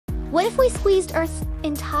What if we squeezed Earth's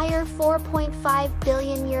entire 4.5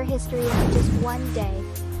 billion year history into just one day?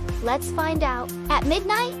 Let's find out. At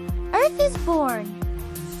midnight, Earth is born.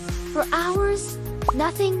 For hours,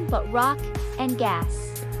 nothing but rock and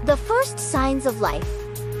gas. The first signs of life,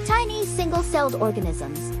 tiny single-celled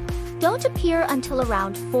organisms, don't appear until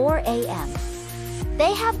around 4 a.m.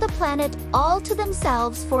 They have the planet all to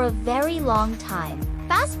themselves for a very long time.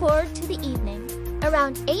 Fast forward to the evening.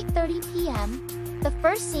 Around 8:30 p.m., the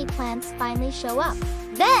first sea plants finally show up.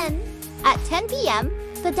 Then, at 10 p.m.,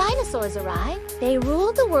 the dinosaurs arrive. They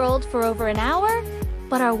ruled the world for over an hour,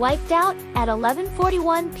 but are wiped out at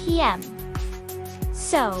 11:41 p.m.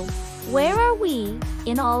 So, where are we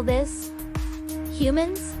in all this?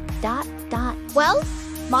 Humans, ... Well,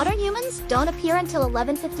 modern humans don't appear until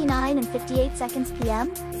 11:59 and 58 seconds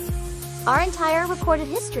p.m. Our entire recorded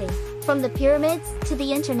history, from the pyramids to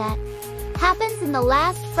the internet, happens in the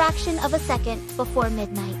last fraction of a second before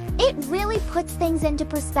midnight. It really puts things into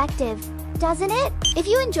perspective, doesn't it? If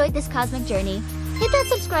you enjoyed this cosmic journey, hit that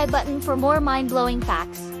subscribe button for more mind-blowing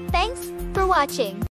facts. Thanks for watching.